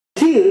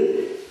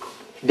Till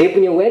dia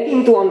punya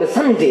wedding tu on the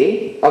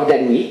Sunday of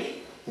that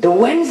week, on the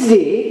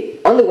Wednesday,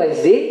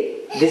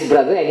 this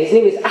brother, and his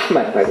name is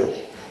Ahmad by the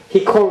way,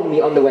 he called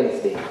me on the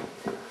Wednesday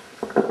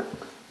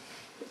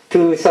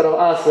to sort of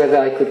ask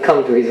whether I could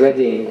come to his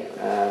wedding,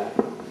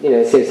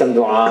 say some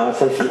dua,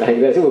 something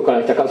like that. So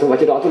kalau cakap semua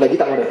baca doa tu lagi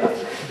tak mau datang.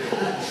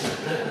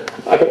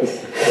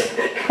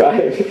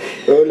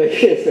 Oh, like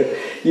yes,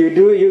 you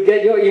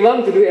get your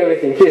imam to do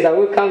everything. Please, I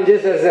will come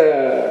just as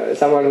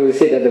someone who will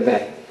sit at the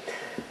back.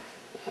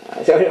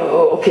 So,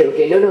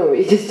 okay, no,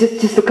 it's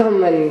just to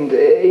come and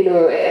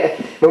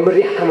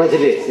memeriahkan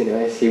majlis,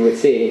 as he would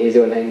say in his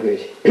own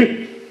language.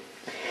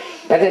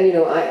 But then,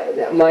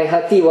 my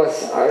hati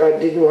was, I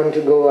didn't want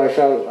to go. I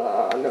felt,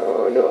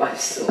 no, I'm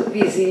so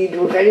busy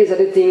doing various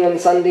other things on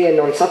Sunday and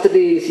on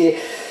Saturday. You see,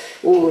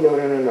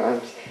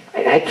 no.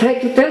 I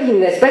tried to tell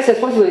him as best as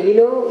possible.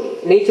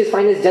 Nature's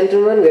finest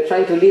gentleman. We're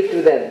trying to live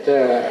to that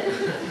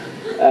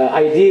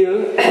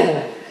ideal.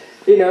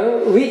 We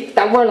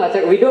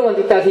don't want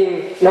to tell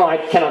him, no, I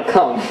cannot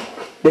come.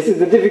 This is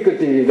the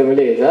difficulty with the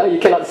Malays. You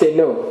cannot say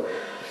no.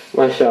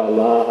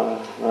 MashaAllah.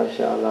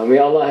 May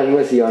Allah have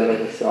mercy on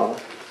us all.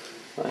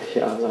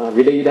 MashaAllah.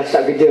 Bila you dah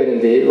start kerja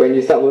nanti, when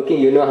you start working,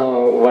 you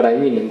know what I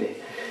mean nanti.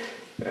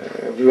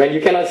 When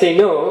you cannot say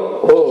no,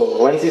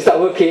 once you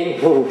start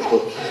working,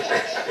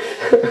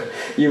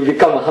 you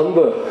become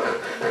humble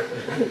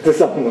to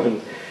someone.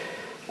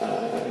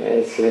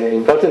 It's an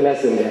important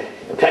lesson there,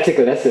 a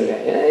practical lesson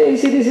there. You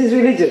see, this is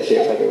religious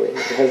here, by the way.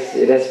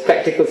 It has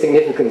practical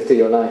significance to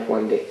your life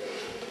one day.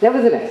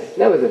 Nevertheless,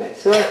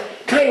 so I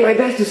tried my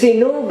best to say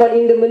no, but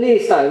in the Malay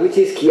style, which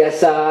is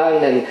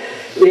kiasan and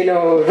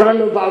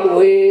roundabout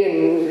way,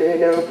 and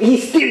he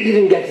still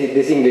didn't get it.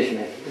 This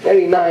Englishman,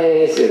 very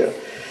nice,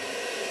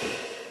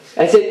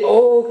 I said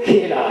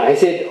okay,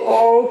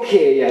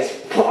 yes,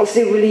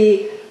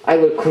 possibly I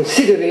will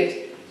consider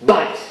it,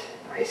 but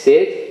I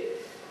said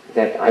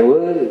that I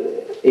will,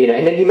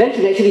 and then he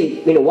mentioned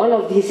actually, one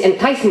of his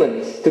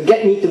enticements to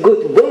get me to go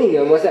to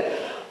Birmingham was that,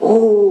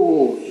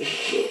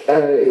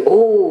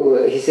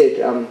 he said,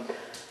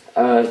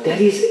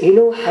 there is,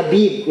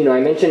 Habib, I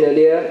mentioned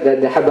earlier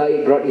that the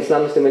Habaib brought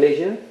Islam to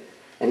Malaysia,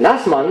 and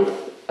last month,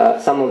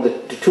 some of the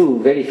two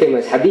very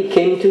famous Habib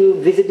came to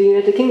visit the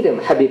United Kingdom,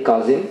 Habib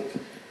Kazim,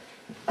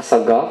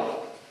 As-Saggaf,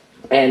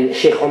 and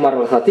Sheikh Omar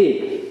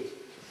al-Khatib.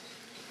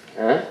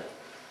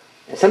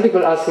 Some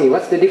people ask me,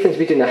 what's the difference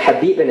between a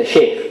Habib and a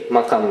Sheikh?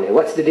 Maqam.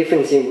 What's the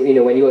difference in,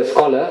 when you're a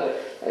scholar,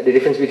 the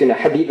difference between a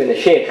Habib and a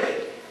Sheikh?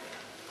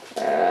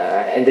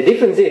 And the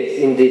difference is,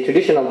 in the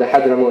tradition of the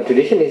Hadramaut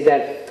tradition, is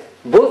that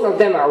both of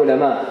them are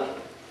ulama.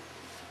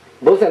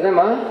 Both of them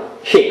are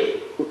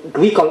Sheikh.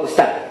 We call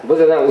Ustad.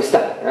 Both of them are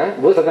Ustad.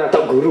 Both of them are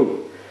Tok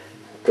Guru,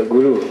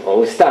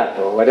 or Ustad,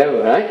 or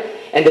whatever, right?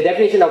 And the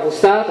definition of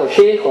Ustad, or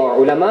Sheikh, or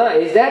ulama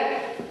is that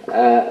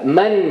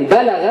Man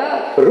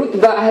balagha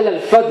rutba ahl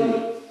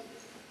al-fadl.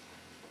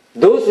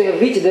 Those who have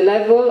reached the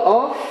level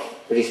of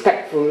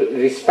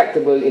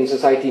respectable in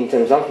society in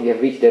terms of you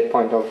have reached that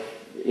point of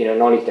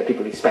knowledge that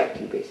people respect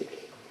you,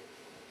 basically.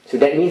 So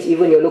that means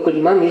even your local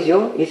imam is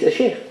a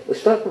sheikh,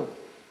 ustad.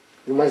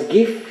 You must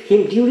give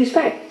him due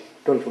respect.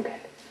 Don't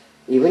forget.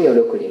 Even your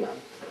local imam.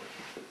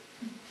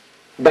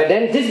 But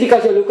then just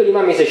because your local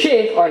imam is a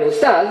sheikh or an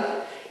ustad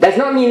does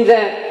not mean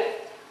that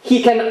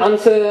he can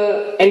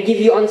answer and give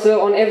you answer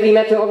on every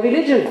matter of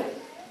religion.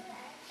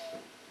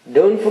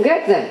 Don't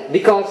forget that,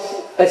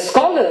 because a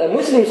scholar, a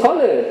Muslim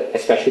scholar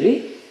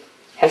especially,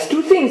 has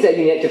two things that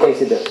you need to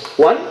consider.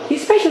 One,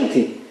 his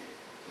specialty.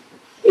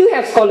 You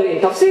have scholar in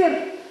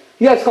tafsir,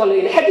 you have scholar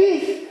in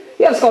hadith,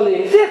 you have scholar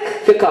in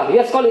fiqh, you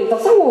have scholar in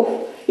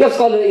tasawwuf, you have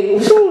scholar in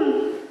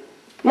usul.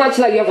 Much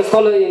like you have a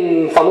scholar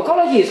in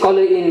pharmacology, a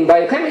scholar in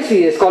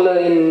biochemistry, a scholar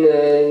in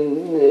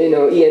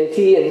ENT,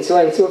 and so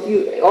on and so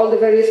forth. All the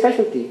various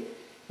specialty,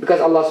 because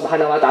Allah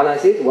subhanahu wa ta'ala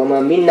says,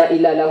 وَمَا مِنَّا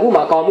إِلَّا لَهُ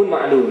مَقَامٌ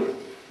مَعْلُومٌ.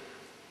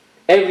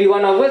 Every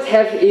one of us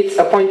have its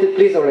appointed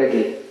place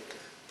already.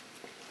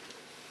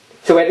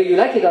 So whether you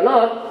like it or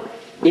not,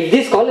 if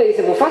this scholar is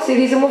a mufassir,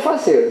 he's a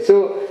mufassir.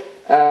 So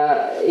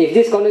if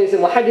this scholar is a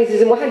muhaddith,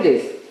 he's a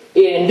muhaddith.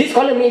 And this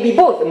scholar may be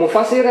both, a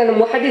mufassir and a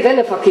muhaddith and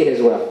a faqih as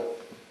well.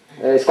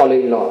 A scholar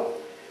in law.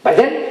 But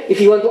then,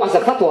 if you want to ask a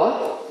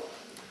fatwa,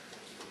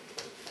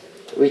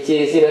 which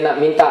is, nak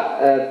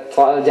minta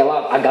soal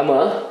jawab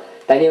agama,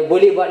 tanya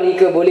boleh buat ni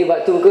ke, boleh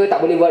buat tu ke, tak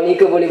boleh buat ni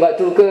ke, boleh buat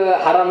tu ke,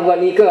 haram buat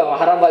ni ke,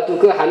 haram buat tu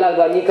ke, halal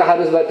buat ni ke,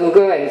 harus buat tu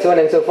ke, and so on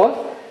and so forth.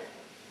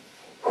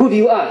 Who do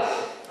you ask?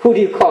 Who do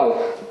you call?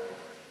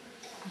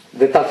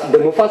 The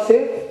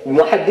mufassir, the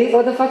muhaddith,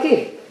 or the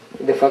faqih?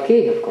 The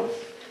faqih, of course.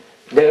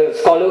 The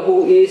scholar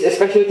who is a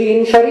specialty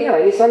in Sharia,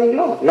 in Islamic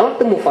law. Not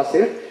the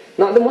mufassir,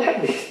 not the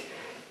muhaddith.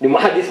 The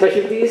muhaddith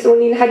specialty is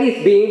only in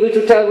hadith, being able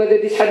to tell whether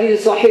this hadith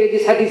is sahih,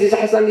 this hadith is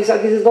hasan, this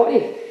hadith is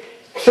da'if.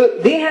 So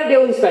they have their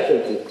own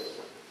specialty.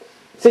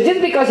 So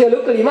just because your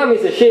local imam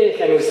is a sheikh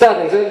and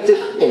ustad and so,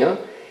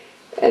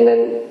 and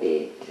then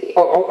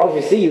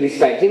obviously you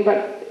respect him,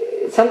 but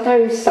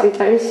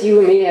sometimes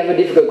you may have a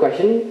difficult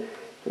question,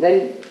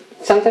 then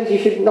sometimes you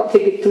should not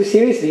take it too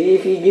seriously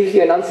if he gives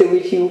you an answer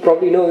which you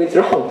probably know it's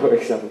wrong, for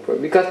example,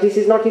 because this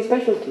is not his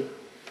specialty.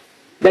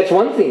 That's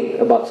one thing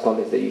about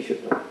scholars that you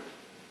should know.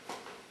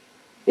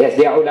 Yes,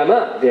 they are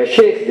ulama, they are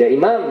sheikh, they are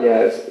imam, they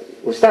are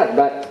ustad,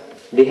 but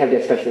they have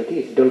their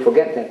specialties. Don't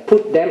forget that.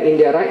 Put them in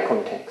their right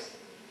context.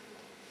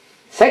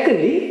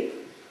 Secondly,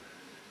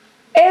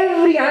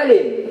 every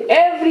alim,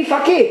 every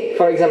faqih,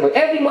 for example,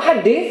 every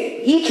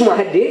muhaddith, each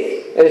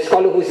muhaddith, a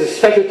scholar whose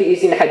specialty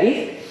is in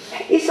hadith,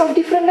 is of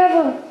different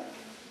level.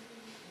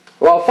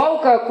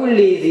 وَفَوْقَ كُلِّ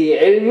ذِي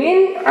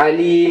عِلْمٍ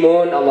عَلِيمٌ,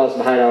 Allah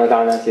subhanahu wa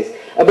ta'ala says.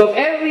 Above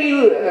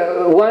every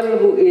one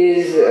who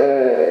is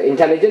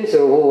intelligent,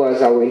 so who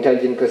was our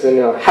intelligent person?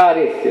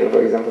 Harith,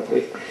 for example,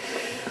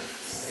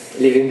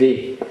 leave him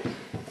be.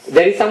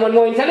 There is someone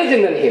more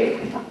intelligent than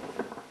him,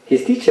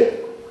 his teacher.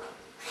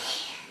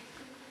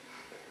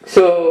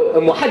 So a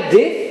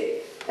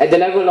muhaddith at the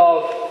level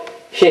of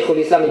Shaykhul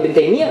Islam Ibn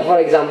Taymiyyah, for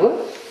example,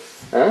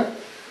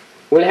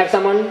 will have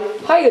someone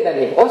higher than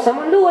him or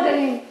someone lower than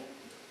him.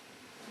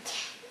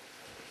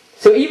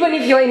 So even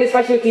if you're in a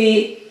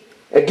specialty,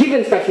 a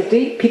given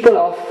specialty, people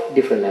are of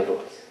different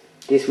levels.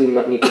 This we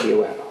need to be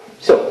aware of.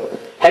 So,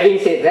 having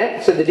said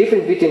that, so the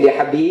difference between the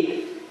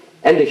Habib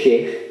and the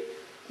Shaykh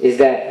is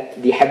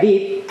that the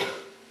Habib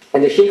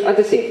and the Shaykh are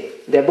the same.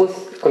 They're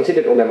both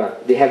considered ulama.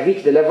 They have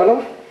reached the level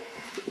of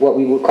what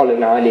we would call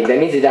an alim. That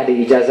means that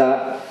the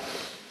ijazah,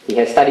 he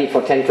has studied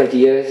for 10, 20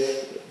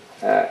 years,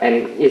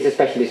 and is a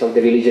specialist of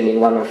the religion in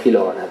one field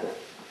or another.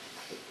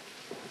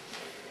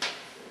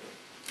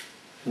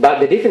 But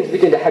the difference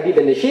between the Habib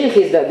and the Shaykh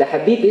is that the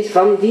Habib is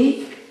from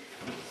the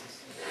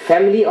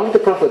family of the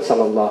Prophet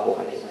sallallahu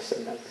alaihi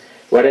wasallam,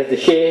 whereas the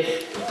Shaykh,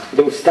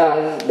 the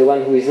Ustaz, the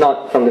one who is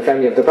not from the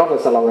family of the Prophet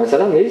sallallahu alaihi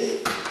wasallam,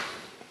 is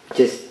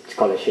just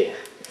called a Shaykh.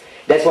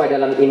 That's why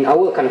in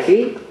our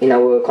country, in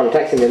our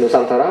context in the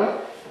Nusantara,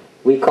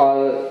 we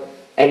call,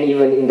 and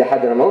even in the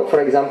Hadramaut, for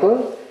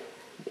example,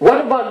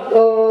 what about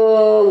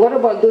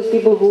those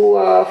people who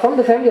are from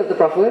the family of the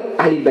Prophet,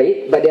 Ahlul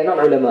Bayt, but they are not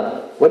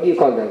ulama? What do you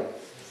call them?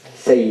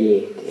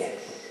 Sayyid, yes,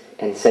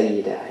 and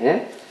Sayyida,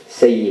 yeah,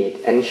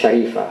 Sayyid and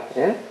Sharifa,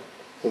 yeah,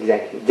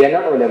 exactly. They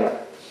are not ulama,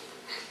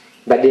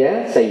 but they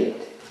are Sayyid.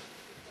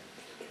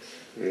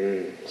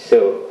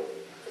 So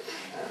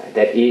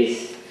that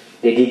is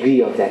the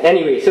degree of that.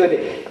 Anyway, so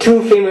the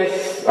two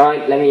famous.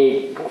 Alright, let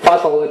me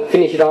fast forward,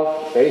 finish it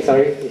off. Very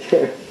sorry.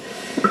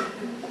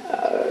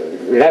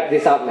 Wrap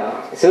this up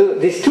now. So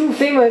these two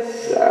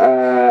famous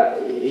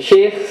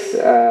Sheikhs,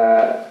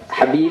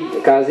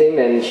 Habib Kazim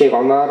and Sheikh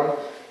Omar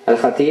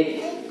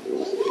Al-Khatib,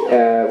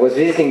 was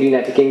visiting the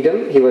United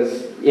Kingdom. He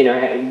was,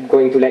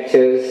 going to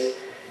lectures,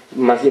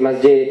 masjid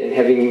and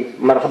having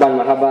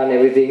marhaban and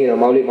everything,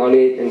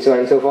 maulid and so on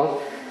and so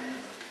forth.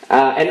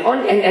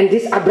 And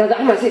this brother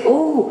Ahmad said,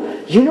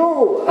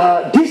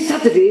 this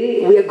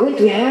Saturday we are going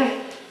to have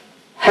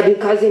Habib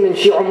Kazim and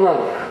Sheikh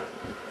Omar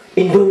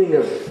in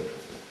Birmingham.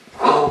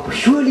 Oh,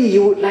 surely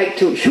you would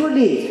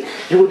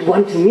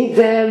want to meet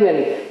them,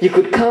 and you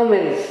could come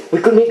and we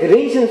could make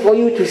arrangements for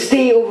you to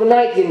stay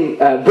overnight in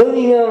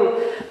Birmingham,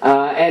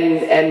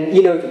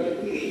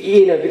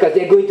 because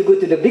they're going to go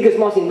to the biggest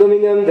mosque in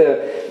Birmingham,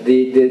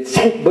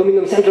 the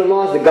Birmingham Central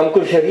Mosque, the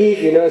Gamkul Sharif,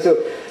 so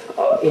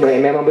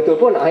memang betul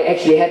pun I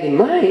actually had in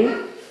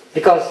mind,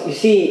 because you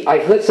see,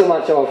 I've heard so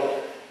much of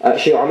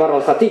Sheikh Omar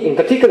Al-Khatib in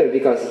particular,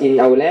 because in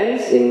our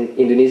lands, in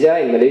Indonesia,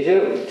 in Malaysia,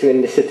 to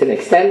a certain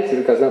extent,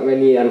 because not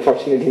many,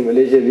 unfortunately, in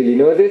Malaysia really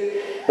know this,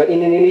 but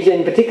in Indonesia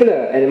in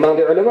particular, and among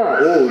the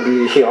ulama,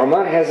 the Sheikh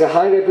Omar has a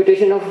high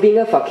reputation of being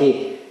a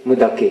faqih,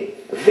 mudakir,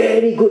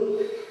 very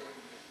good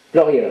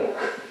lawyer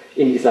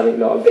in Islamic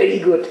law, very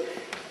good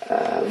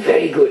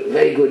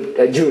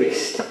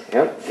jurist,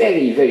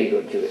 very, very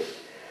good jurist.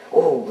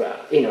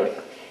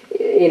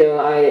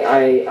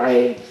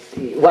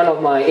 One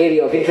of my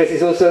area of interest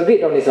is also a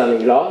bit on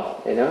Islamic law.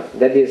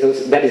 That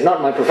is not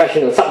my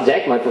professional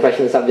subject. My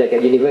professional subject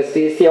at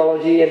university is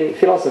theology and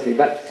philosophy.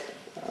 But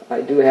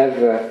I do have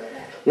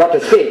not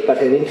a stake,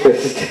 but an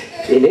interest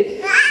in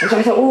it. And so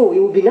I thought, it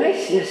would be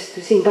nice, yes,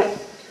 to sing. But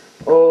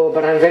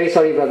I'm very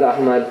sorry, Brother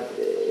Ahmad.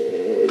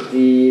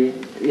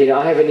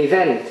 I have an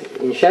event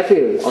in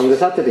Sheffield on the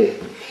Saturday.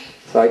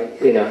 So I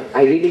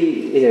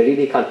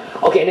really can't.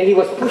 Okay, and then he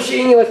was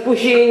pushing,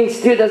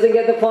 still doesn't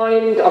get the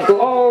point after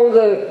all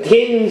the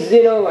hymns,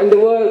 in the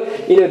world.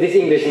 This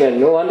Englishman,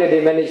 no wonder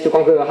they managed to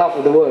conquer half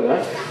of the world,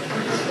 huh?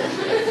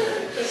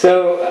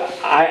 So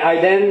I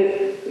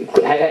then,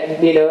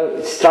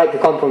 strike a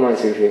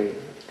compromise with him.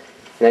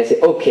 And I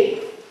said, okay.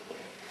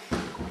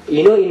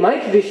 In my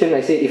tradition,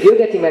 I said, if you're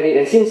getting married,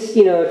 and since,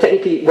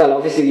 technically, well,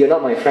 obviously you're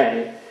not my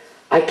friend,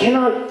 I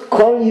cannot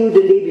call you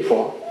the day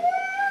before.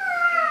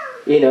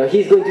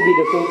 He's going to be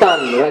the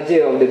Sultan,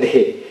 Raja of the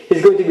day.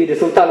 He's going to be the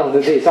Sultan of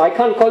the day. So I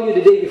can't call you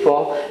the day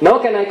before. Now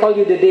can I call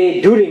you the day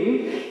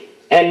during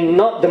and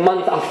not the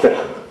month after?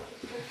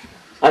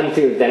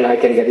 Until then I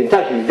can get in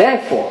touch with you.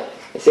 Therefore,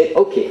 I said,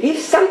 okay, if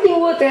something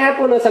were to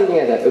happen or something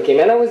like that. Okay,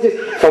 man,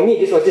 for me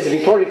this was just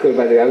rhetorical,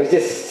 by the way. I was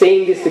just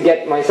saying this to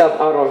get myself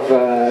out of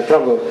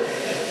trouble.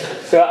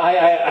 So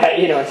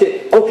I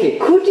said, okay,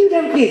 could you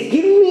then please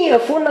give me a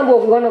phone number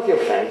of one of your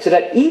friends so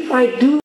that if I do